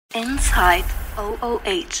Inside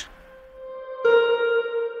OOH.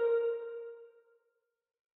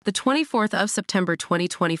 The 24th of September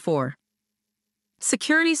 2024.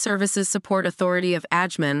 Security Services Support Authority of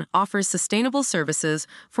Ajman offers sustainable services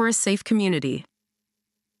for a safe community.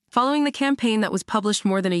 Following the campaign that was published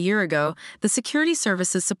more than a year ago, the Security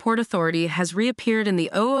Services Support Authority has reappeared in the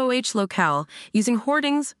OOH locale using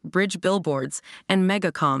hoardings, bridge billboards, and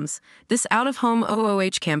megacoms. This out-of-home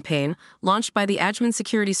OOH campaign, launched by the Ajman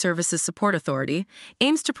Security Services Support Authority,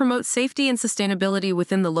 aims to promote safety and sustainability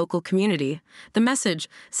within the local community. The message,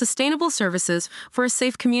 Sustainable Services for a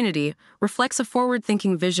Safe Community, reflects a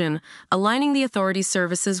forward-thinking vision, aligning the authority's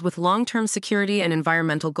services with long-term security and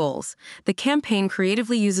environmental goals. The campaign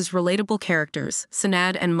creatively uses relatable characters,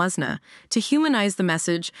 Sanad and Muzna, to humanize the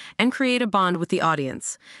message and create a bond with the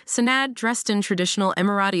audience. Sanad, dressed in traditional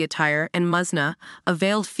Emirati attire, and Muzna, a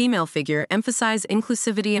veiled female figure, emphasize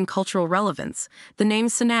inclusivity and cultural relevance. The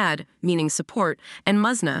names Sanad, meaning support, and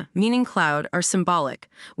Muzna, meaning cloud, are symbolic,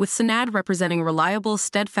 with Sanad representing reliable,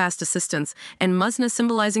 steadfast assistance, and Muzna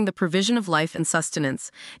symbolizing the provision of life and sustenance.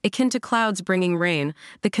 Akin to clouds bringing rain,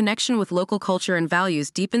 the connection with local culture and values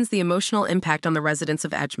deepens the emotional impact on the residents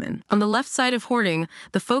of Ajman. On the left side of hoarding,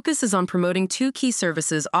 the focus is on promoting two key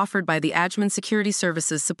services offered by the Ajman Security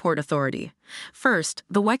Services Support Authority. First,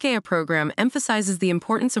 the Wekeya program emphasizes the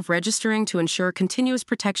importance of registering to ensure continuous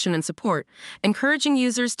protection and support, encouraging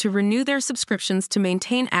users to renew their subscriptions to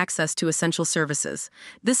maintain access to essential services.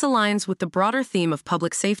 This aligns with the broader theme of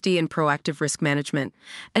public safety and proactive risk management.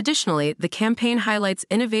 Additionally, the campaign highlights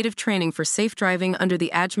innovative training for safe driving under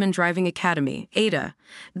the Ajman Driving Academy, ADA.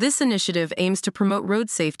 This initiative aims to promote road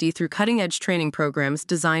safety through cutting-edge training programs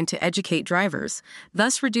designed to educate drivers,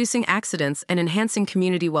 thus reducing accidents and enhancing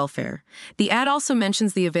community welfare. The ad also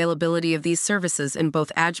mentions the availability of these services in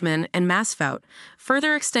both Ajman and Masfout,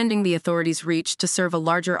 further extending the authority's reach to serve a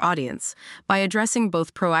larger audience. By addressing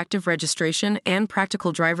both proactive registration and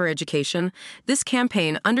practical driver education, this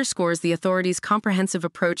campaign underscores the authority's comprehensive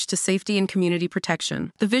approach to safety and community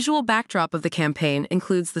protection. The visual backdrop of the campaign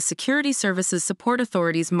includes the Security Services Support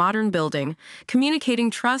Authority's modern building, communicating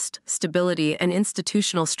trust, stability, and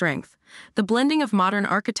institutional strength. The blending of modern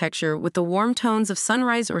architecture with the warm tones of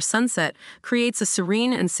sunrise or sunset creates a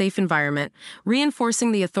serene and safe environment,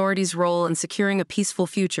 reinforcing the authority's role in securing a peaceful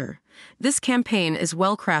future. This campaign is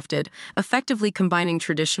well-crafted, effectively combining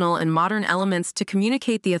traditional and modern elements to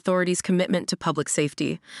communicate the authority's commitment to public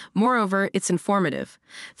safety. Moreover, it's informative.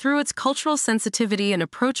 Through its cultural sensitivity and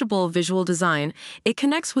approachable visual design, it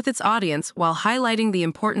connects with its audience while highlighting the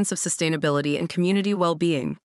importance of sustainability and community well-being.